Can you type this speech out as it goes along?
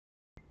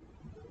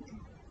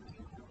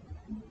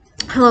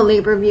Hello,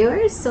 Libra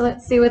viewers. So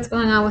let's see what's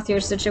going on with your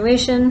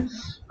situation.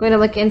 I'm going to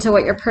look into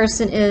what your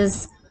person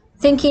is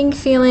thinking,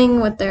 feeling,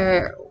 what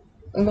they're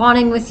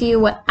wanting with you,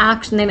 what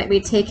action they might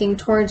be taking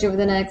towards you over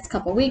the next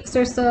couple weeks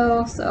or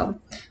so. So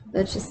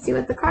let's just see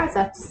what the cards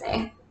have to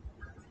say.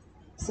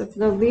 So for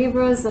the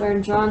Libras that are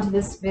drawn to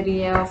this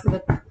video, for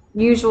the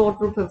usual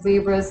group of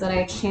Libras that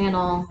I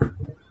channel,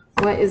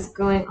 what is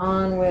going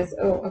on with,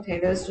 oh, okay,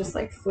 those just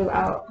like flew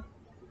out.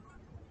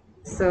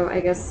 So I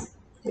guess,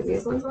 do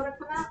these ones want to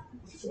come out?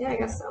 Yeah, I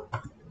guess so.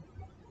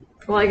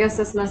 Well, I guess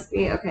this must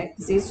be, okay,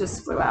 because these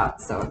just flew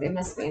out, so they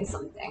must mean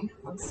something.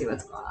 Let's see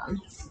what's going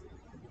on.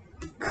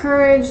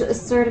 Courage,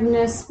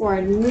 assertiveness,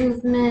 forward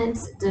movement,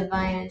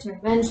 divine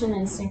intervention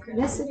and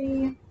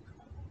synchronicity,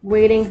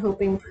 waiting,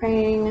 hoping,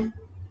 praying,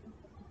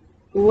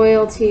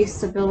 loyalty,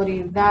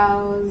 stability,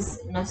 vows,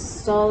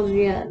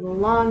 nostalgia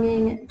and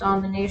longing,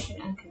 domination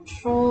and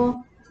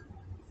control,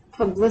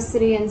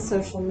 publicity and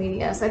social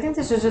media. So I think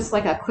this is just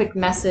like a quick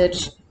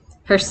message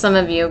for some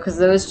of you, because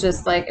those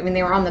just like, I mean,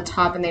 they were on the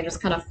top and they just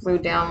kind of flew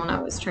down when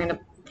I was trying to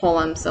pull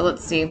them. So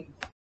let's see.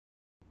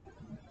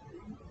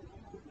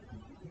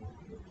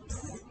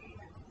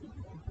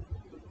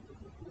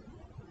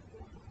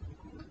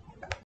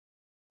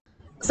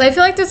 So I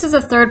feel like this is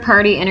a third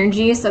party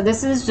energy. So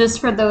this is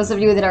just for those of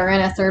you that are in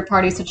a third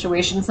party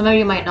situation. Some of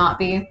you might not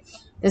be.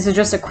 This is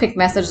just a quick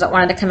message that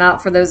wanted to come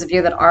out for those of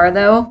you that are,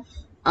 though.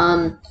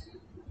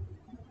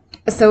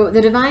 So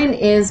the divine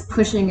is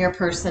pushing your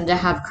person to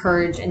have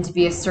courage and to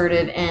be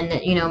assertive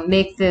and, you know,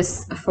 make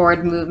this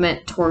forward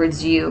movement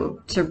towards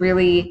you, to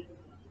really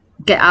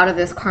get out of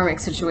this karmic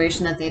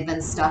situation that they've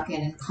been stuck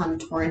in and come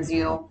towards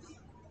you.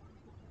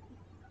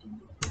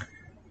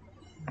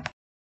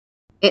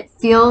 It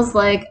feels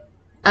like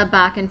a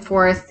back and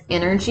forth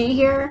energy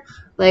here.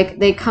 Like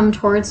they come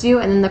towards you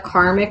and then the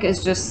karmic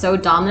is just so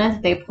dominant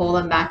that they pull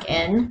them back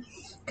in.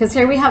 Because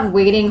here we have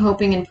waiting,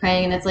 hoping, and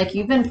praying, and it's like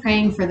you've been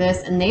praying for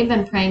this, and they've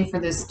been praying for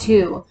this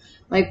too.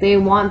 Like they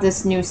want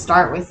this new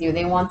start with you.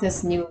 They want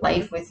this new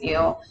life with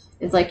you.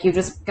 It's like you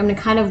just, I'm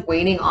kind of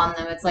waiting on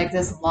them. It's like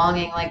this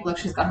longing, like, look,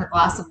 she's got her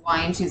glass of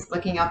wine. She's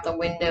looking out the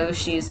window.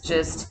 She's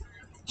just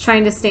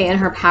trying to stay in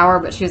her power,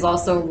 but she's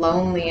also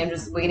lonely and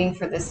just waiting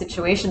for this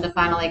situation to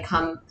finally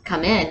come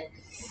in.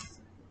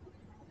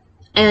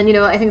 And, you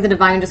know, I think the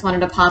divine just wanted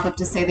to pop up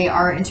to say they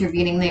are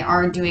intervening. They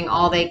are doing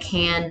all they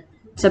can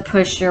to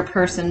push your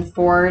person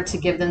forward, to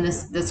give them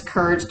this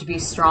courage to be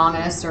strong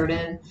and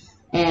assertive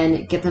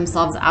and get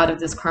themselves out of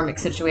this karmic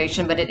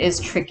situation. But it is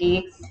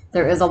tricky.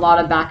 There is a lot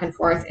of back and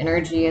forth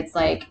energy. It's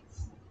like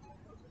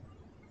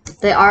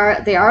they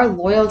are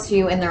loyal to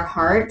you in their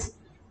heart.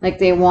 Like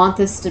they want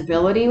this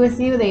stability with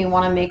you. They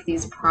want to make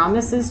these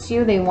promises to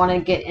you. They want to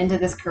get into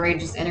this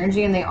courageous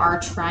energy, and they are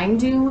trying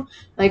to.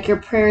 Like your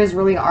prayers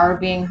really are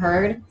being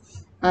heard.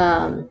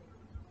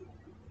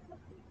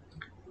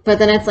 But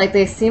then it's like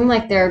they seem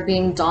like they're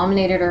being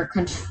dominated or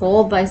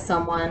controlled by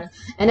someone.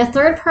 And a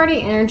third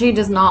party energy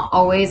does not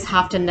always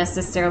have to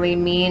necessarily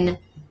mean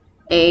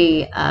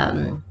a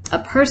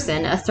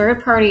person. A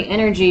third party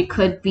energy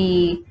could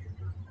be,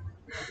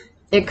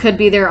 it could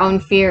be their own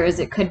fears.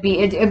 It could be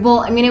it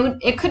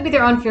could be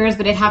their own fears,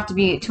 but it'd have to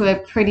be to a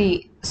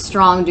pretty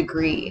strong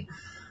degree.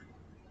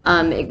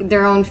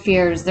 Their own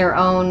fears, their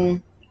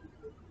own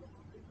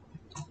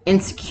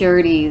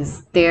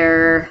insecurities,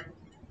 their,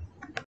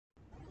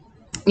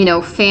 you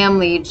know,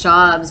 family,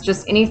 jobs,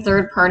 just any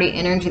third party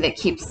energy that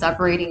keeps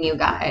separating you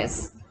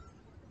guys.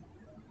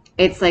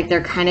 It's like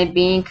they're kind of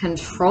being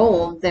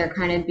controlled. They're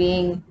kind of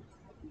being,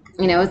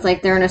 you know, it's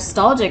like they're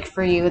nostalgic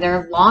for you.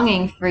 They're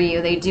longing for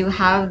you. They do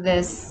have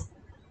this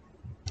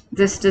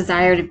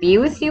desire to be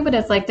with you, but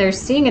it's like they're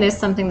seeing it as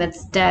something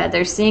that's dead.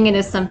 They're seeing it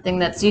as something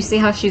that's, you see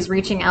how she's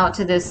reaching out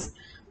to this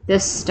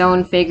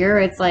stone figure.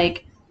 It's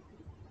like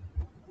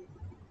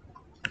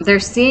they're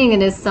seeing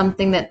it as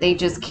something that they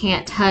just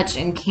can't touch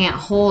and can't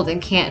hold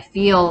and can't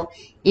feel,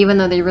 even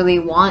though they really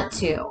want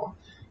to.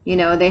 You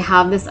know, they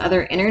have this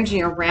other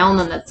energy around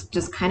them that's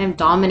just kind of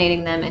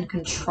dominating them and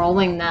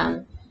controlling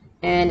them.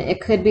 And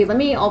it could be,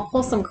 I'll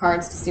pull some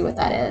cards to see what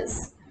that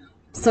is.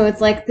 So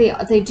it's like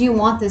they do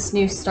want this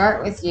new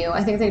start with you.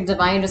 I think the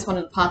divine just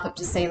wanted to pop up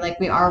to say, like,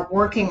 we are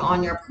working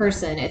on your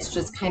person. It's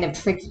just kind of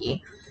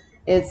tricky.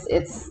 It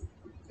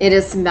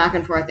is some back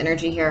and forth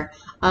energy here.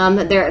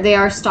 They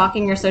are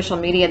stalking your social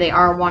media. They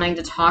are wanting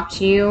to talk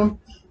to you.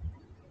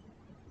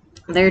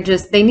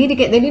 They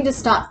need to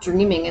stop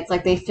dreaming. It's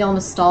like they feel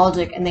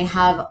nostalgic, and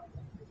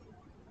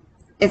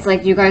it's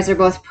like you guys are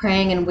both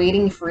praying and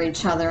waiting for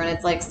each other, and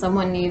it's like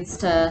someone needs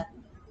to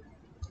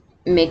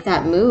make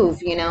that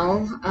move, you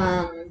know?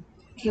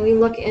 Can we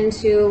look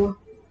into,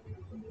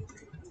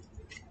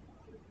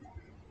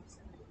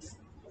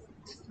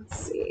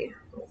 let's see.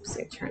 Oops,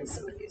 I turned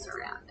some of these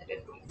around. I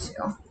didn't mean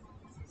to.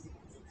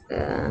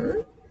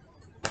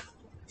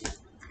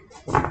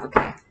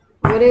 Okay,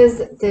 what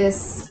is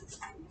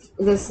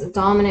this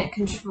dominant,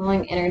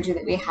 controlling energy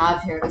that we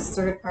have here, this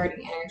third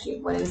party energy?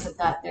 What is it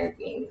that they're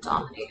being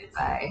dominated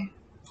by?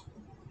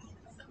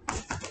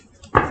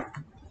 What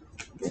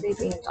are they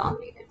being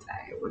dominated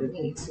by? What do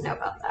we need to know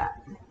about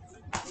that?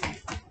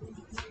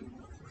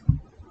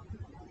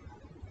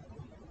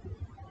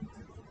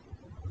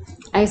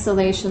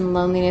 Isolation,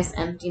 loneliness,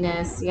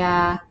 emptiness.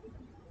 Yeah.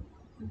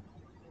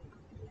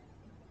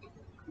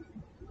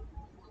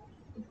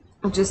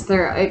 Just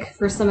their, like,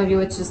 for some of you,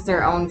 it's just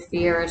their own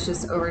fear. It's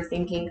just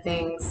overthinking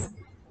things.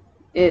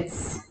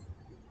 It's,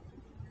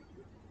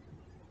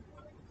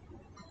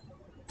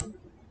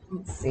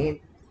 let's see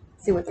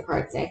what the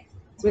cards say.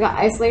 So we got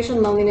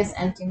isolation, loneliness,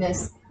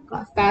 emptiness,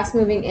 got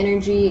fast-moving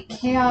energy,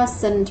 chaos,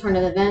 sudden turn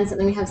of events, and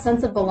then we have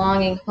sense of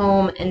belonging,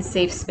 home, and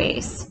safe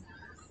space.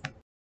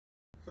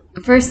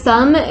 For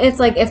some, it's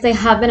like if they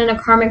have been in a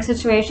karmic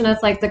situation,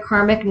 it's like the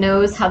karmic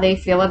knows how they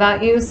feel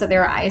about you, so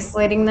they're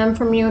isolating them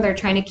from you. They're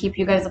trying to keep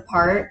you guys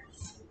apart.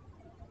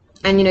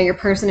 And you know, your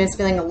person is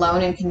feeling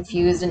alone and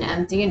confused and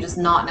empty and just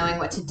not knowing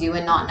what to do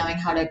and not knowing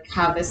how to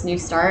have this new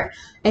start.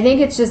 I think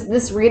it's just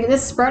this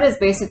spread is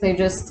basically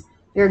just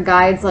your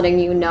guides letting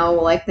you know,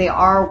 like, they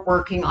are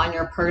working on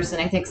your person.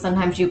 I think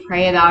sometimes you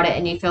pray about it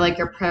and you feel like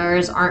your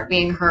prayers aren't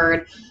being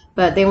heard,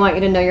 but they want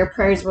you to know your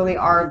prayers really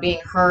are being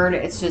heard.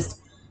 It's just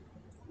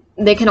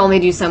they can only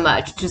do so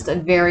much.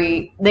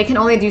 They can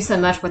only do so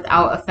much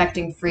without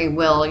affecting free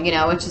will. You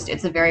know,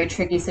 it's a very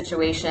tricky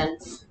situation.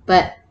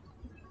 But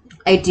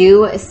I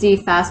do see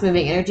fast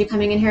moving energy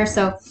coming in here.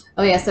 So,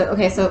 oh yeah,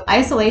 so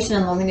isolation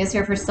and loneliness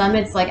here. For some,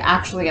 it's like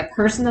actually a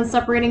person that's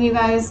separating you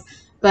guys.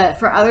 But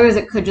for others,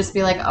 it could just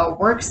be like a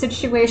work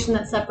situation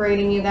that's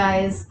separating you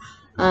guys.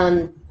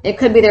 It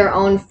could be their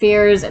own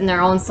fears and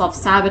their own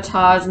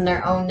self-sabotage and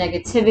their own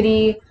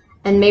negativity.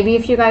 And maybe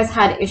if you guys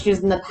had issues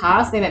in the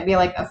past, they might be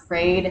like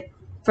afraid,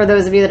 for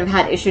those of you that have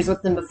had issues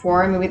with them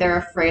before, maybe they're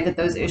afraid that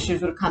those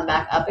issues would come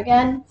back up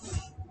again.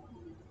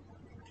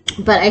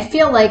 But I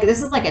feel like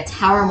this is like a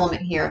tower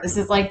moment here. This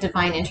is like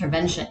divine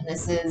intervention.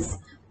 This is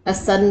a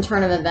sudden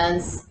turn of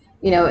events.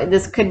 You know,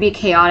 this could be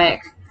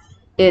chaotic.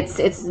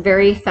 It's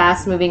very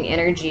fast moving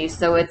energy.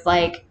 So it's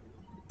like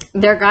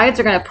their guides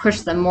are going to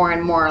push them more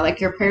and more. Like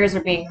your prayers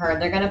are being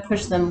heard. They're going to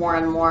push them more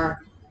and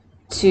more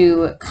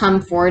to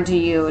come forward to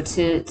you,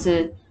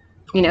 to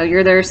you know,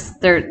 you're their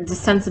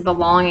sense of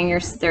belonging,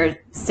 their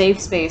safe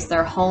space,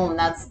 their home.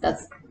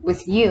 That's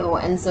with you.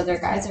 And so their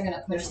guides are going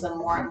to push them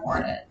more and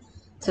more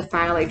to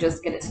finally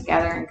just get it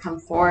together and come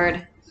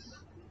forward.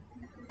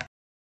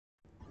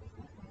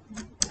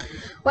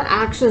 What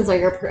actions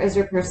is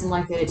your person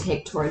likely to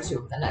take towards you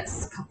over the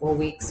next couple of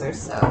weeks or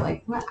so?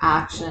 Like, what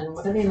action?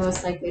 What are they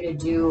most likely to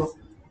do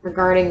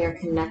regarding your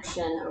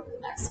connection over the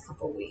next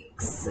couple of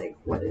weeks? Like,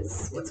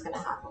 what's going to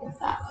happen with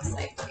that most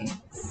likely?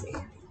 Let's see.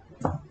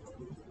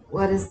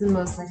 What is the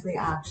most likely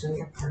action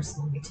your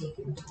person will be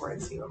taking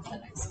towards you over the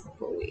next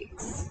couple of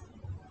weeks?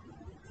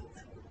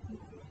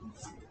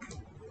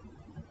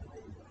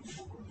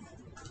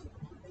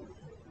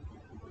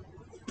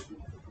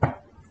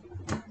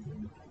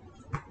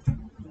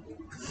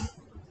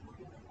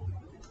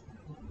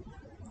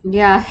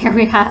 Yeah, here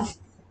we have,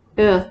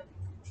 ugh.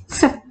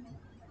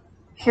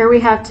 Here we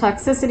have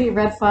toxicity,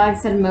 red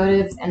flags, and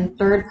motives, and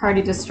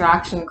third-party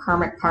distraction,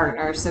 karmic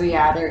partner. So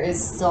yeah, there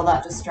is still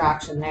that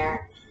distraction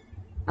there.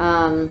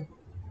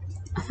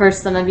 For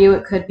some of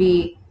you,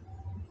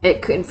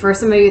 for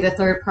some of you, the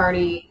third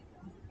party,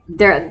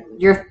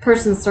 your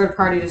person's third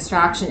party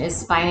distraction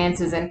is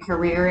finances and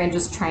career and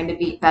just trying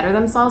to better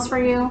themselves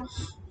for you,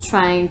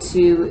 trying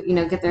to, you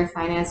know, get their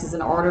finances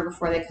in order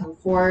before they come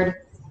forward,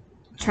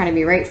 trying to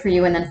be right for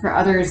you. And then for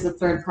others, the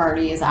third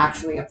party is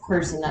actually a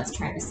person that's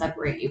trying to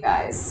separate you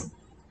guys.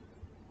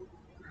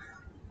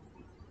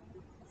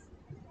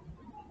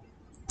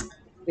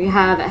 We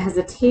have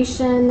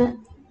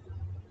hesitation,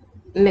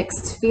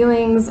 mixed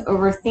feelings,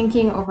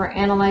 overthinking,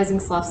 overanalyzing,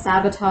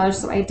 self-sabotage.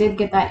 So I did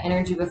get that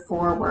energy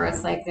before where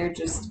it's like they're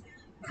just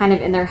kind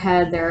of in their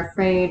head, they're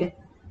afraid,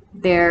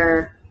 they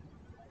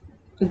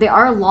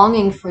are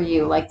longing for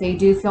you. Like, they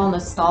do feel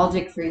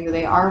nostalgic for you.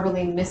 They are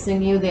really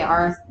missing you. They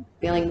are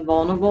feeling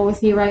vulnerable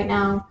with you right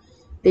now.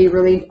 They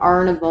really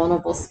are in a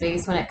vulnerable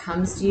space when it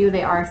comes to you.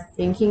 They are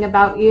thinking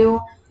about you.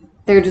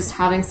 They're just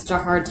having such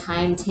a hard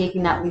time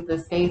taking that leap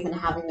of faith and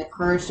having the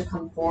courage to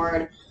come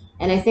forward.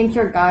 And I think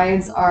your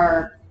guides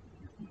are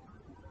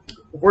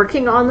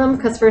working on them,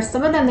 because for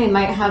some of them, they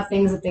might have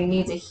things that they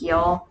need to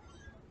heal.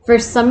 For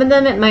some of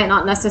them, it might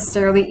not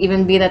necessarily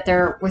even be that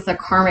they're with a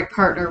karmic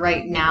partner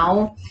right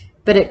now,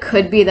 but it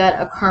could be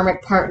that a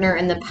karmic partner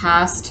in the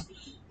past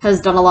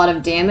has done a lot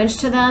of damage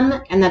to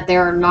them and that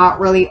they're not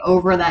really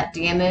over that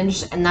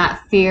damage, and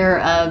that fear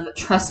of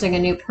trusting a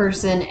new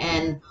person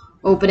and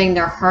opening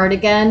their heart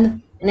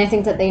again. And I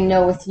think that they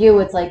know with you,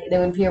 it's like there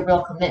would be a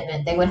real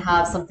commitment. They would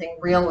have something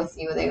real with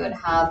you. They would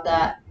have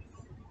that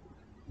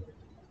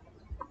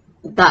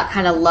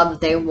kind of love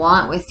that they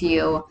want with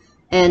you.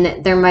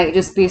 And there might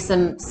just be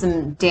some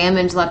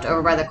damage left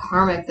over by the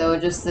karmic, though,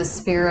 just this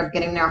fear of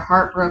getting their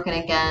heart broken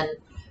again,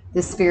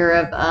 this fear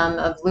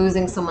of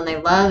losing someone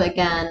they love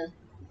again.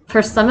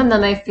 For some of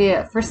them, I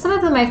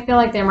feel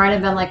like there might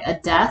have been like a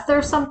death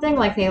or something,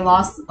 like they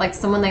lost, like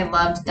someone they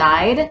loved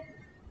died,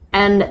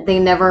 and they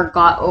never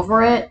got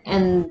over it,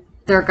 and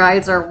their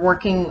guides are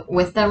working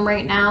with them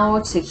right now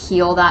to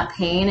heal that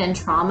pain and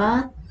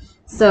trauma.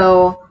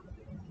 So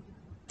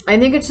I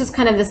think it's just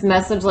kind of this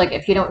message, like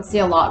if you don't see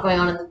a lot going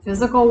on in the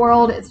physical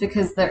world, it's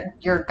because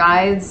your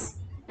guides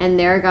and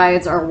their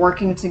guides are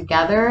working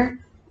together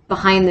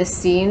behind the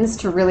scenes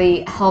to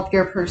really help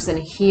your person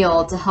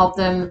heal, to help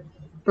them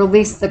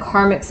release the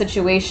karmic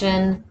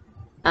situation,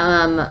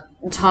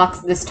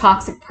 this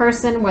toxic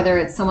person, whether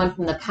it's someone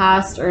from the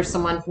past or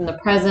someone from the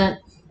present,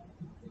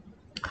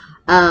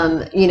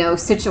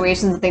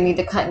 situations that they need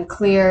to cut and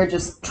clear,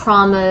 just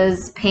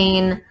traumas,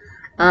 pain.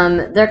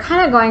 They're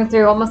kind of going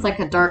through almost like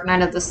a dark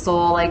night of the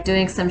soul, like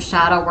doing some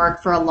shadow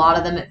work for a lot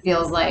of them, it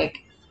feels like.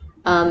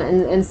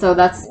 And so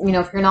that's,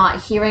 if you're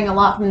not hearing a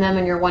lot from them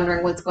and you're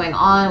wondering what's going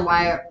on,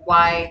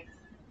 why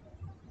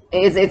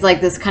it's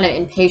like this kind of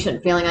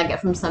impatient feeling I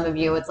get from some of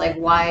you. It's like,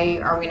 why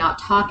are we not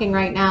talking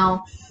right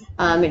now?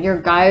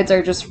 Your guides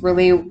are just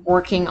really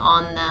working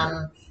on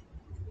them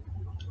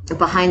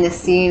behind the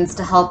scenes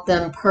to help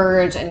them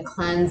purge and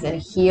cleanse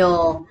and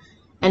heal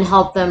and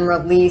help them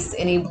release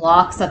any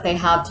blocks that they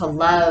have to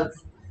love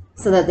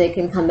so that they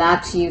can come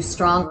back to you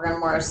stronger and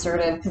more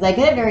assertive. Because I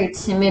get a very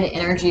timid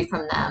energy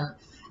from them.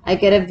 I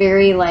get a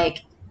very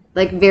like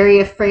very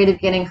afraid of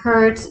getting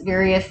hurt,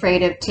 very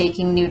afraid of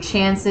taking new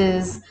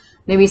chances,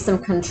 maybe some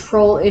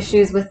control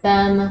issues with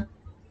them.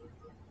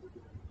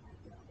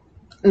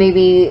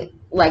 Maybe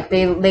like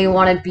they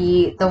want to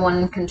be the one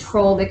in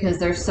control because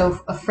they're so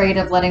afraid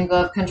of letting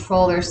go of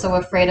control. They're so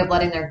afraid of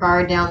letting their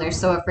guard down. They're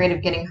so afraid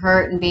of getting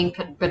hurt and being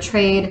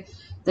betrayed.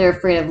 They're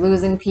afraid of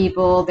losing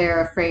people.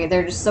 They're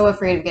just so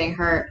afraid of getting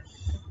hurt.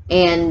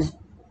 And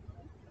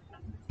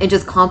it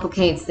just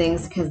complicates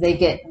things because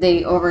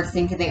they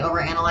overthink and they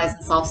overanalyze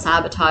and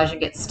self-sabotage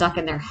and get stuck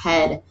in their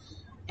head.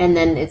 And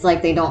then it's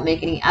like they don't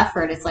make any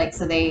effort. It's like,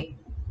 so they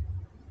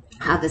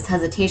have this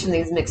hesitation,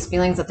 these mixed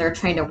feelings that they're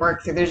trying to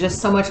work through. There's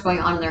just so much going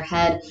on in their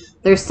head.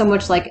 There's so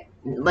much like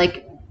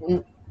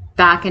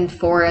back and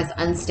forth,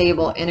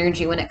 unstable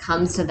energy when it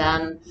comes to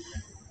them.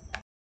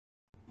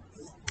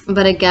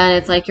 But again,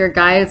 it's like your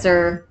guides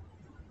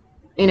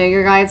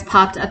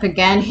popped up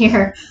again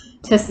here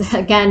to,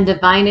 again,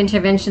 divine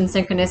intervention,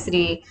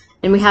 synchronicity.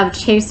 And we have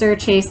chaser,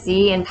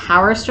 chasee, and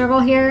power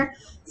struggle here.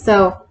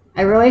 So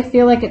I really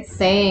feel like it's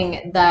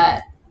saying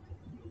that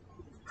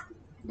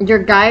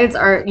your guides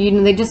are,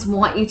 they just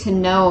want you to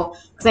know,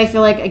 because I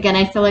feel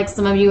like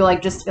some of you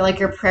just feel like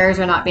your prayers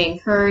are not being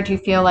heard. You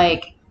feel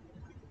like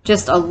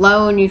just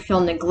alone. You feel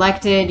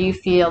neglected. You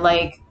feel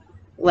like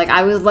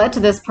I was led to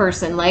this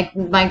person. Like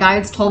my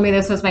guides told me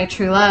this was my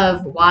true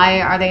love. Why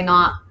are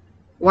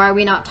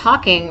we not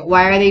talking?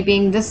 Why are they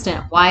being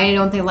distant? Why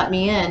don't they let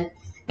me in?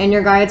 And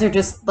your guides are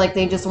just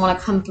they just want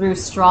to come through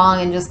strong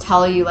and just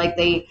tell you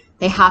they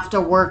have to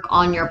work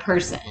on your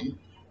person.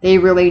 They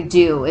really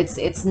do.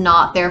 It's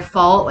not their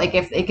fault. Like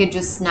if they could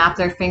just snap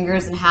their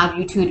fingers and have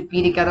you two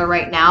be together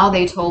right now,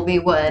 they totally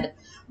would.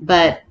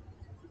 But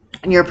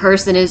your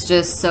person is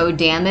just so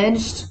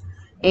damaged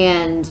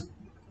and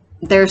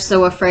they're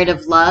so afraid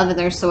of love and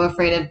they're so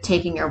afraid of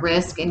taking a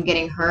risk and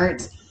getting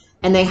hurt.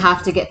 And they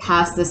have to get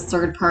past this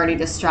third party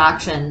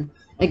distraction.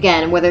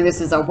 Again, whether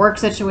this is a work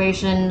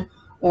situation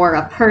or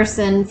a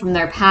person from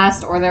their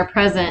past or their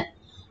present,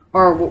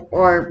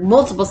 or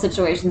multiple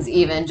situations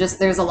even, just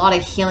there's a lot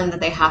of healing that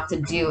they have to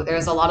do.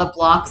 There's a lot of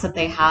blocks that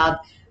they have.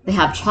 They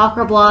have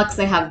chakra blocks.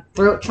 They have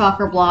throat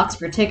chakra blocks,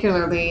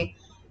 particularly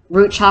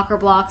root chakra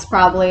blocks,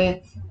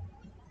 probably.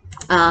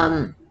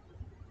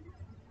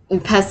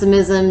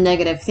 Pessimism,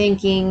 negative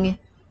thinking,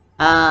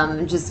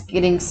 just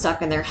getting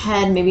stuck in their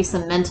head, maybe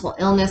some mental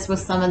illness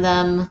with some of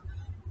them.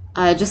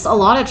 Just a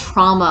lot of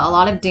trauma, a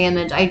lot of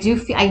damage. I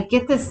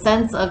get this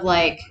sense of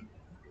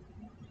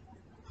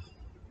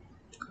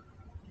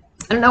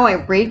I don't know why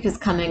rape is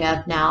coming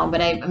up now,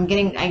 but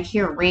I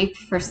hear rape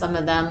for some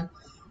of them.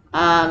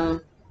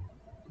 And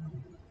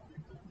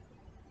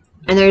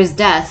there's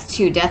death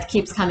too. Death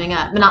keeps coming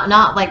up, but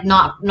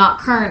not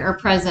current or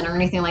present or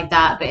anything like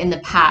that, but in the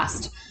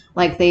past.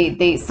 Like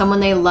someone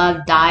they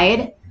love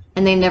died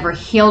and they never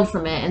healed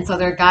from it. And so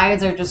their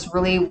guides are just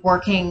really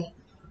working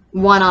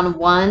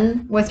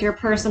one-on-one with your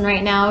person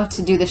right now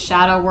to do the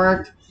shadow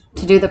work,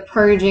 to do the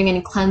purging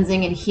and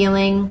cleansing and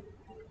healing.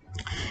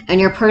 And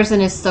your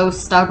person is so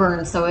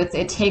stubborn, so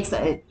it takes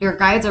your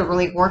guides are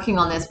really working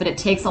on this, but it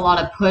takes a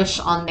lot of push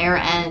on their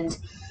end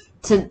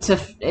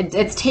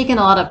it's taken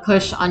a lot of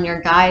push on your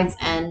guides'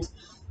 end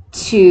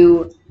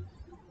to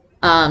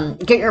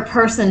get your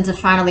person to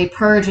finally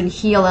purge and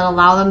heal and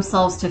allow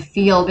themselves to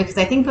feel. Because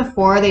I think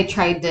before they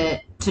tried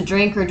to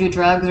drink or do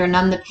drugs or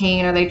numb the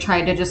pain, or they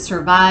tried to just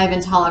survive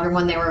and tell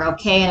everyone they were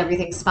okay and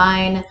everything's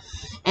fine,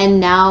 and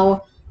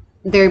now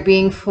they're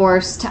being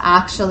forced to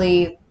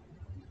actually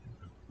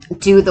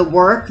do the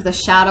work, the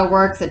shadow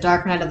work, the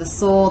dark night of the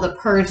soul, the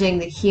purging,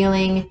 the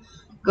healing,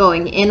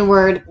 going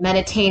inward,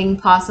 meditating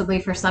possibly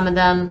for some of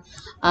them.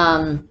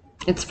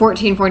 It's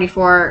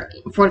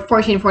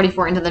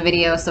 1444 into the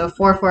video, so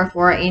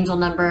 444 angel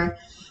number.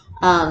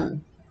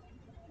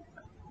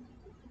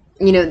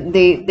 Your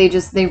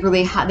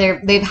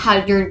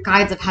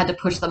guides have had to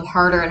push them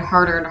harder and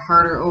harder and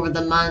harder over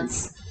the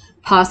months,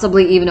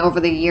 possibly even over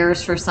the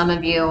years for some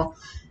of you,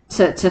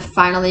 to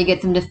finally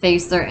get them to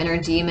face their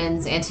inner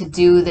demons and to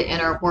do the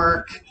inner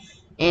work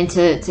and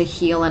to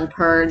heal and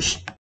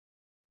purge.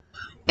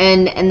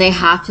 And they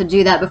have to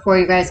do that before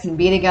you guys can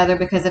be together,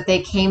 because if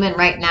they came in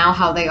right now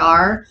how they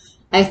are,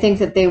 I think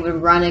that they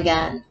would run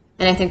again.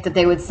 And I think that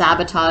they would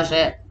sabotage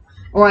it.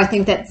 Or I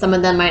think that some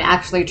of them might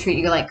actually treat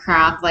you like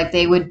crap. Like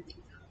they would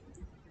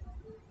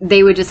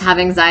just have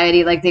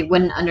anxiety, like they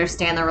wouldn't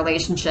understand the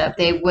relationship.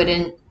 They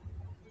wouldn't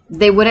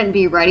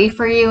be ready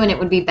for you, and it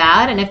would be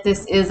bad. And if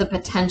this is a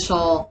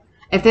potential,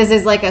 if this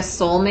is like a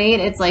soulmate,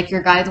 it's like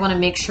your guys want to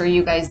make sure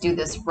you guys do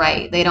this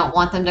right. They don't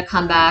want them to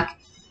come back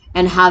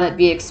and have it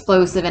be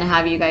explosive and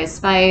have you guys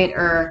fight,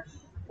 or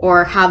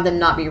have them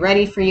not be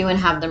ready for you and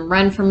have them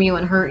run from you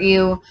and hurt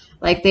you.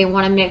 Like they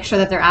want to make sure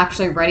that they're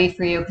actually ready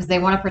for you, because they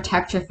want to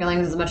protect your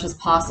feelings as much as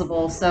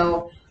possible.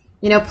 So,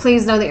 you know,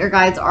 please know that your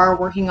guides are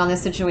working on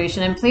this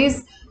situation, and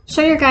please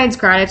show your guides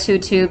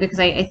gratitude too, because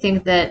I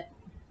think that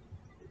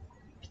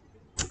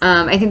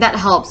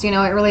helps. You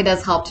know, it really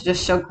does help to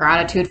just show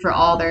gratitude for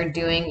all they're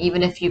doing,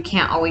 even if you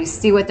can't always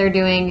see what they're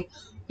doing,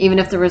 even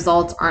if the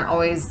results aren't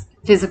always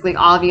physically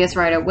obvious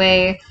right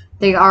away.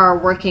 They are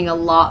working a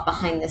lot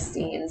behind the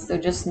scenes, so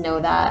just know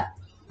that.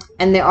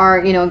 And they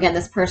are, you know, again,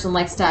 this person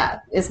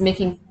is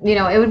making, you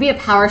know, it would be a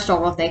power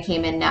struggle if they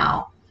came in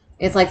now.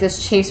 It's like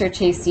this chase or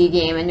chasee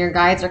game, and your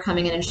guides are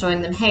coming in and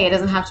showing them, hey, it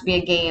doesn't have to be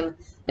a game.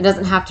 It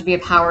doesn't have to be a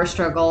power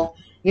struggle.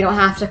 You don't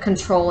have to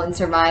control and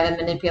survive and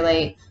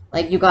manipulate.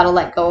 Like, you got to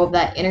let go of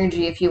that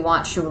energy if you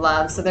want true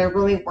love. So they're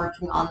really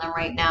working on them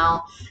right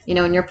now, you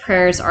know, and your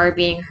prayers are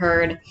being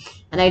heard.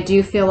 And I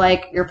do feel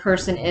like your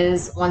person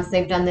is, once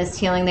they've done this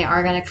healing, they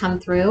are going to come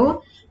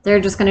through. They're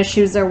just going to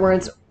choose their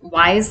words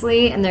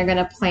wisely, and they're going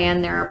to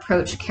plan their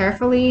approach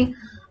carefully.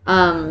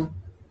 I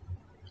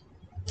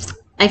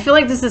feel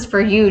like this is for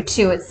you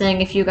too. It's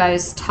saying if you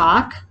guys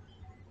talk,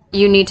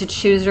 you need to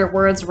choose your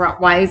words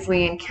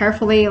wisely and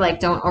carefully. Like,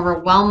 don't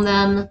overwhelm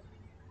them,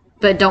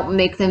 but don't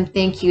make them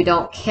think you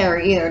don't care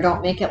either.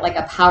 Don't make it like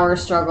a power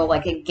struggle,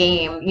 like a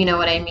game. You know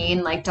what I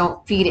mean? Like,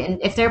 don't feed in.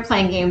 If they're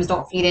playing games,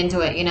 don't feed into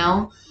it, you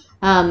know?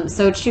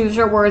 So choose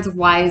your words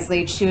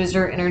wisely. Choose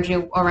your energy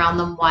around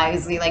them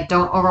wisely. Like,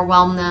 don't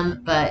overwhelm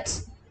them, but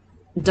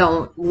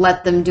don't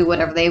let them do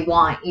whatever they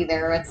want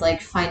either. It's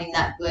like finding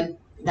that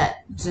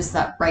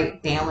that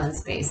right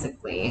balance,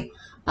 basically.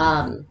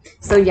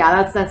 So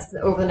yeah, that's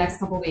over the next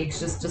couple of weeks,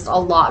 just a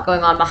lot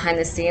going on behind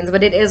the scenes,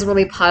 but it is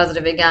really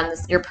positive. Again,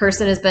 your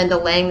person has been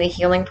delaying the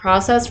healing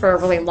process for a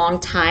really long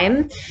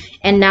time,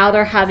 and now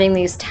they're having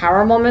these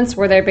tower moments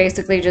where they're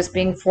basically just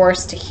being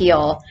forced to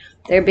heal.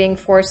 They're being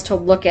forced to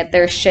look at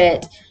their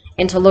shit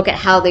and to look at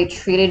how they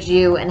treated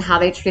you and how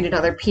they treated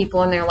other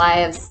people in their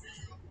lives,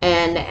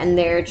 and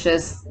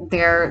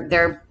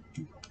they're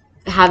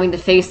having to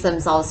face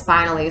themselves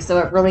finally. So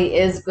it really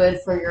is good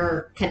for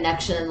your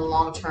connection in the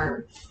long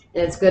term.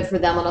 And it's good for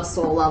them on a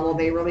soul level.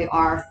 They really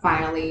are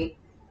finally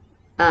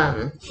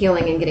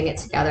healing and getting it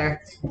together.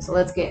 So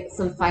let's get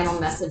some final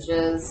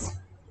messages.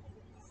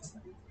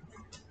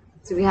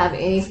 Do we have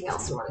anything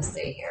else we want to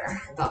say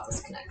here about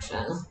this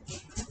connection?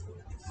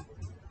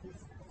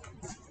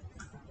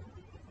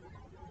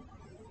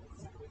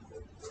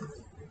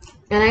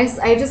 And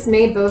I just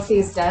made both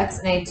these decks,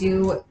 and I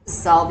do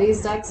sell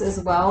these decks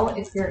as well.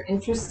 If you're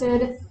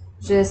interested,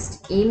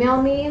 just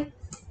email me.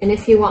 And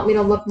if you want me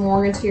to look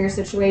more into your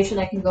situation,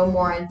 I can go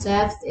more in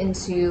depth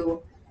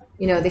into,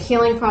 you know, the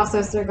healing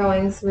process they're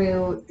going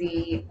through,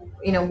 the,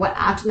 you know, what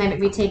action they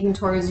might be taking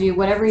towards you,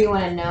 whatever you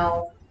want to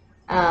know.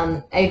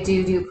 I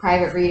do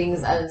private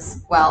readings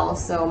as well.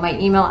 So my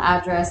email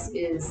address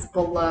is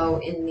below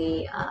in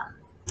the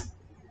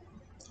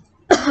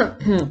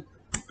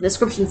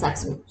description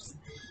section,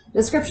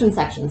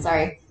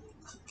 sorry.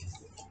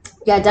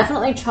 Yeah,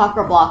 definitely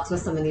chakra blocks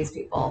with some of these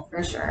people,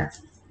 for sure.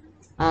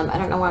 I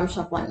don't know why I'm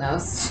shuffling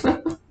those.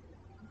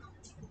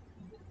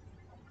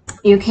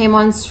 You came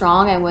on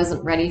strong. I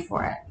wasn't ready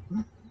for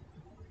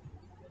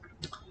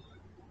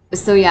it.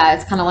 So yeah,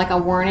 it's kind of like a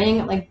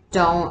warning. Like,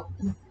 don't.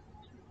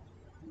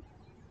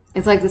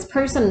 It's like this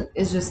person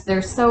is just,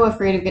 they're so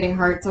afraid of getting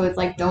hurt. So it's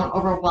like, don't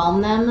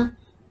overwhelm them,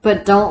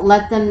 but don't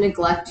let them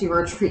neglect you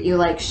or treat you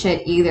like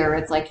shit either.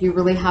 It's like, you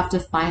really have to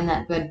find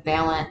that good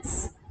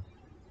balance.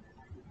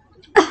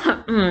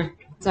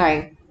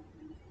 Sorry.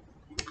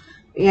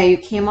 Yeah, you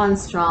came on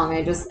strong.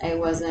 They just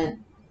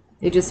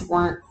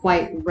weren't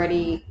quite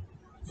ready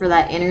for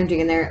that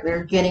energy, and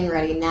they're getting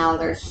ready now.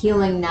 They're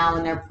healing now,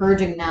 and they're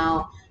purging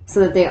now,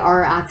 so that they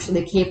are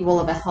actually capable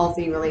of a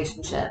healthy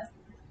relationship.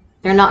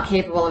 They're not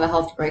capable of a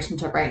healthy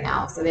relationship right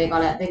now, so they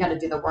gotta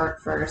do the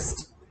work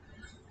first.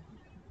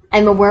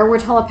 And where we're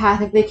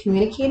telepathically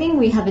communicating,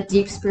 we have a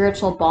deep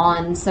spiritual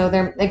bond. So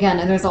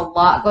there's a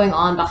lot going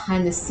on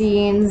behind the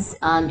scenes,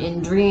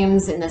 in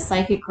dreams, in the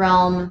psychic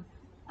realm,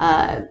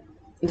 the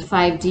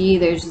 5D.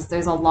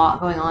 There's a lot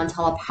going on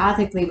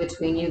telepathically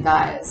between you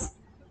guys.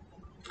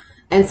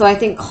 And so I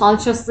think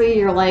consciously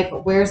you're like,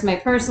 where's my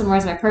person?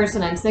 Where's my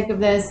person? I'm sick of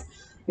this.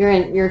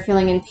 You're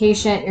feeling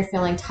impatient. You're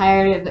feeling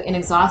tired and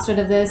exhausted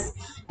of this.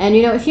 And,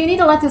 you know, if you need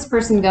to let this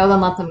person go, then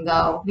let them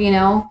go, you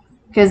know.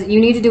 Because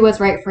you need to do what's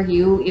right for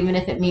you, even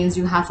if it means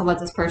you have to let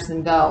this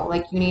person go.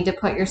 Like, you need to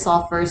put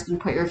yourself first and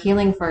put your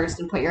healing first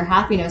and put your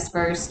happiness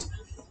first.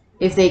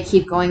 If they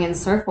keep going in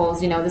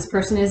circles, you know, this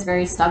person is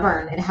very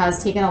stubborn. It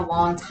has taken a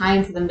long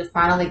time for them to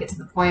finally get to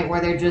the point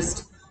where they're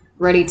just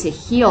ready to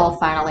heal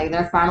finally.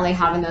 They're finally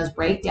having those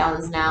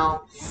breakdowns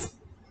now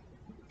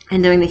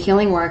and doing the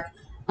healing work.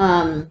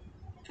 And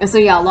so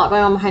yeah, a lot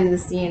going on behind the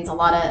scenes. A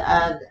lot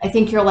of I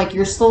think you're like,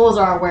 your souls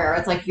are aware.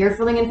 It's like you're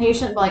feeling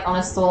impatient, but like on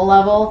a soul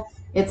level,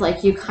 it's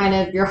like you kind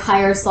of, your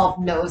higher self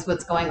knows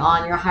what's going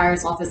on. Your higher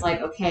self is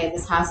like, okay,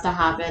 this has to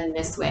happen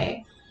this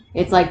way.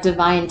 It's like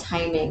divine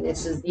timing.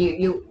 It's just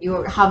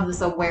you have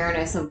this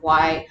awareness of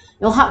why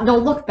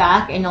you'll look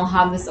back and you'll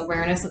have this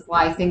awareness of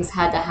why things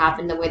had to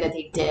happen the way that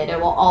they did. It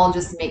will all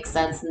just make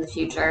sense in the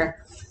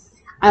future.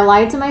 I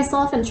lied to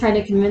myself and tried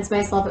to convince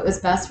myself it was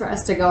best for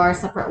us to go our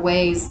separate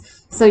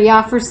ways. So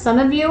yeah, for some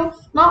of you,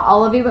 not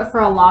all of you, but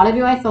for a lot of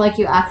you, I feel like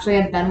you actually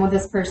have been with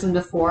this person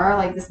before.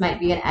 Like, this might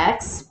be an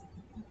ex.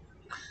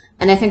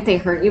 And I think they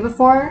hurt you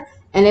before.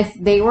 And if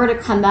they were to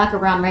come back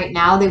around right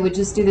now, they would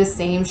just do the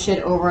same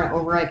shit over and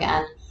over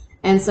again.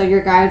 And so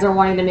your guides are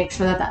wanting to make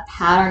sure that that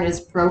pattern is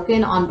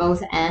broken on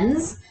both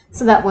ends,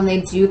 so that when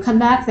they do come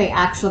back, they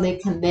actually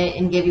commit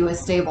and give you a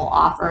stable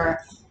offer,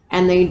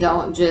 and they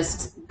don't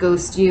just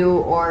ghost you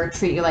or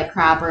treat you like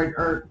crap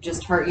or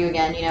just hurt you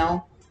again, you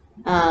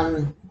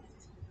know?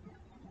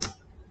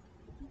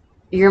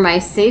 You're my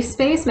safe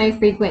space, my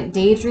frequent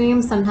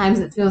daydream. Sometimes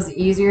it feels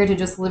easier to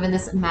just live in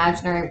this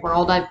imaginary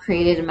world I've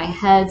created in my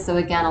head. So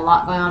again, a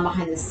lot going on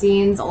behind the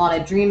scenes, a lot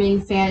of dreaming,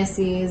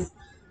 fantasies,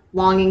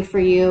 longing for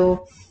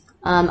you.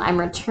 I'm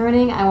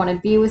returning. I want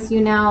to be with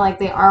you now. Like,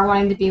 they are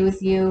wanting to be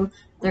with you.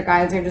 Their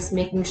guides are just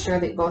making sure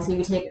that both of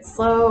you take it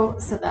slow,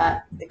 so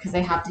that, because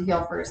they have to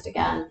heal first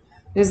again.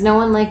 There's no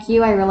one like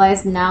you. I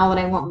realize now that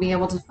I won't be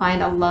able to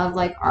find a love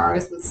like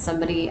ours with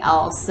somebody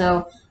else.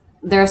 So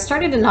they're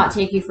starting to not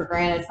take you for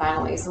granted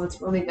finally, so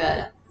it's really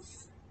good.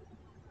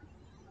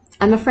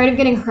 I'm afraid of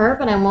getting hurt,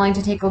 but I'm willing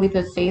to take a leap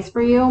of faith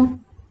for you.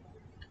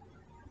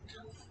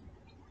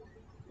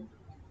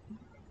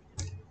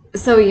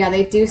 So yeah,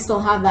 they do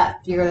still have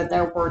that fear that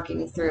they're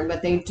working through,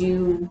 but they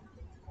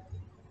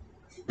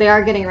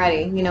are getting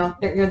ready. You know,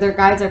 their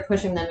guides are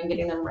pushing them and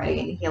getting them ready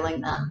and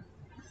healing them.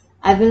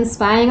 I've been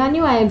spying on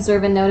you. I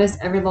observe and notice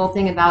every little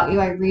thing about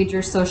you. I read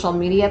your social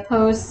media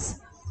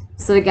posts.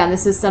 So again,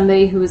 this is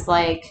somebody who's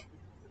like,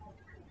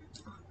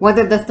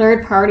 whether the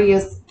third party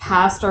is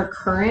past or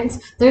current,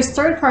 there's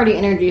third party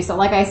energy. So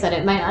like I said,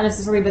 it might not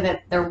necessarily be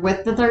that they're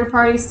with the third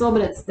party still,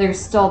 but there's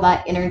still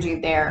that energy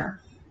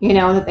there, you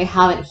know, that they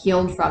haven't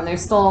healed from.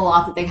 There's still a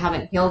lot that they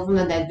haven't healed from,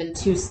 that they've been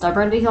too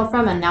stubborn to heal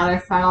from, and now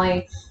they're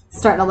finally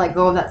starting to let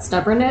go of that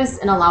stubbornness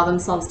and allow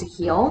themselves to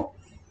heal.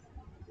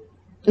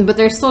 But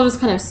they're still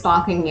just kind of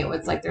stalking you.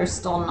 It's like they're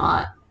still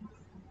not,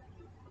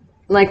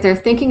 like, they're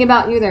thinking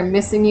about you, they're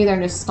missing you, they're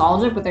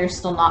nostalgic, but they're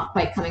still not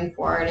quite coming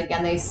forward.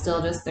 Again, there's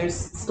still just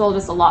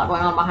a lot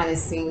going on behind the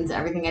scenes.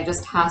 Everything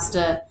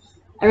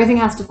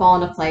has to fall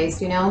into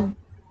place, you know?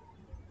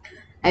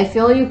 I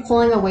feel you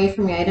pulling away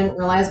from me. I didn't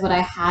realize what I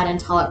had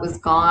until it was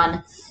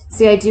gone.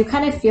 See, I do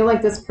kind of feel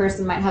like this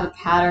person might have a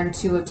pattern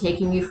too of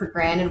taking you for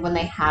granted when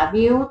they have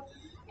you.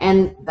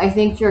 And I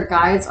think your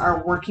guides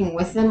are working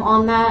with them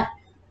on that.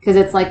 Because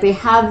it's like they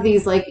have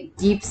these like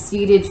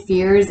deep-seated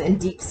fears and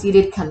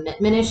deep-seated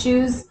commitment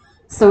issues.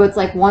 So it's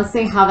like once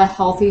they have a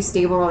healthy,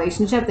 stable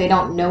relationship, they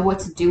don't know what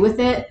to do with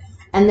it.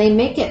 And they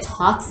make it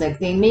toxic.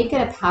 They make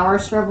it a power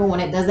struggle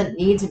when it doesn't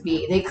need to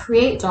be. They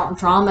create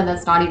drama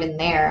that's not even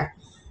there.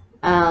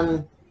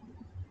 And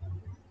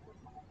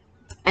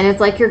it's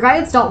like your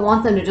guides don't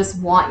want them to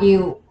just want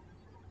you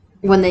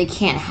when they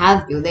can't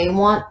have you. They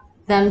want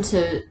them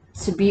to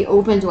be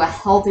open to a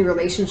healthy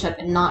relationship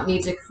and not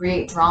need to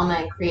create drama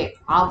and create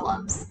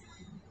problems.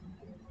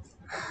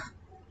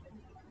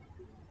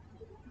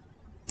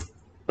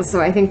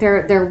 So I think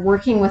they're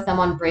working with them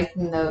on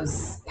breaking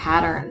those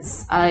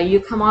patterns.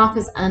 You come off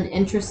as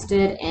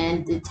uninterested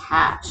and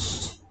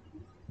detached.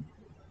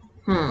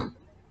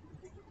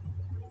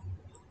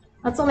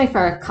 That's only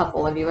for a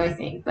couple of you, I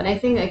think. But I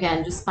think,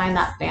 again, just find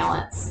that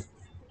balance.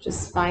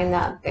 Just find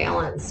that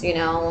balance, you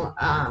know.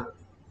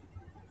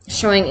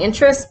 Showing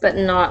interest, but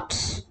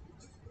not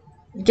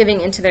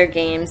giving into their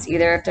games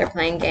either if they're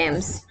playing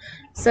games.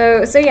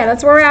 So yeah,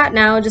 that's where we're at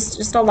now.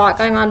 Just a lot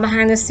going on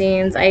behind the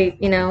scenes. I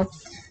know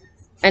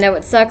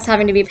it sucks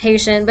having to be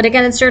patient, but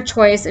again, it's your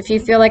choice. If you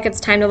feel like it's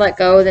time to let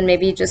go, then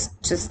maybe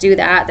just do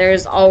that.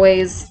 There's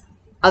always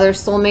other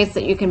soulmates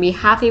that you can be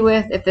happy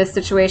with if this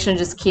situation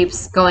just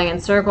keeps going in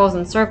circles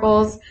and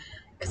circles.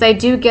 Because I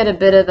do get a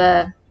bit of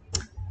a,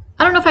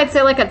 I don't know if I'd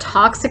say like a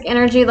toxic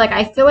energy. Like,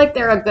 I feel like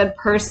they're a good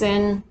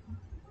person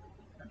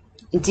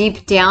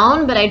deep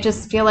down, but I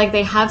just feel like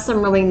they have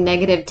some really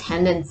negative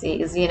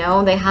tendencies, you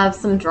know? They have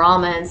some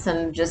drama and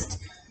some just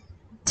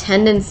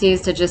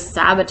tendencies to just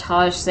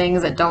sabotage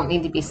things that don't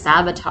need to be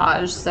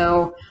sabotaged.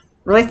 So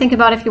really think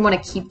about if you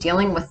want to keep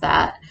dealing with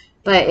that.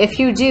 But if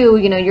you do,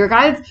 you know, your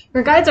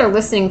guides are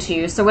listening to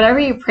you. So whatever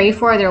you pray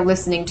for, they're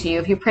listening to you.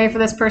 If you pray for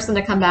this person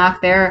to come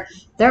back, they're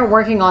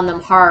working on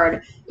them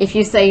hard. If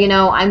you say, you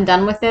know, I'm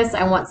done with this,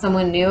 I want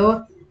someone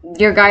new,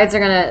 your guides are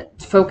going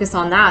to focus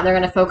on that. They're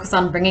going to focus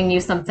on bringing you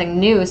something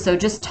new. So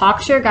just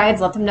talk to your guides,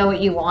 let them know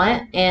what you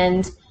want,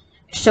 and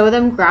show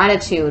them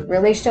gratitude.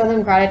 Really show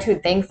them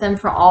gratitude. Thank them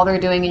for all they're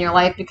doing in your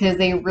life, because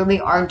they really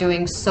are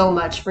doing so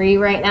much for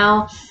you right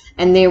now,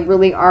 and they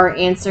really are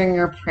answering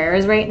your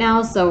prayers right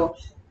now. So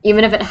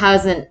even if it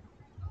hasn't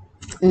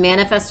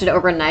manifested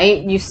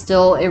overnight,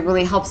 it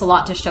really helps a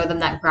lot to show them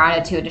that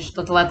gratitude,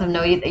 to let them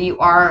know that you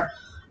are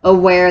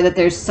aware that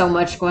there's so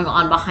much going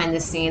on behind the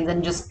scenes,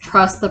 and just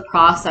trust the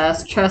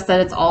process, trust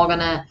that it's all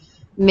gonna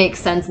make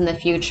sense in the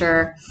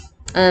future.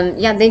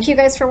 Yeah, thank you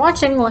guys for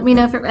watching. Let me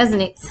know if it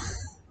resonates.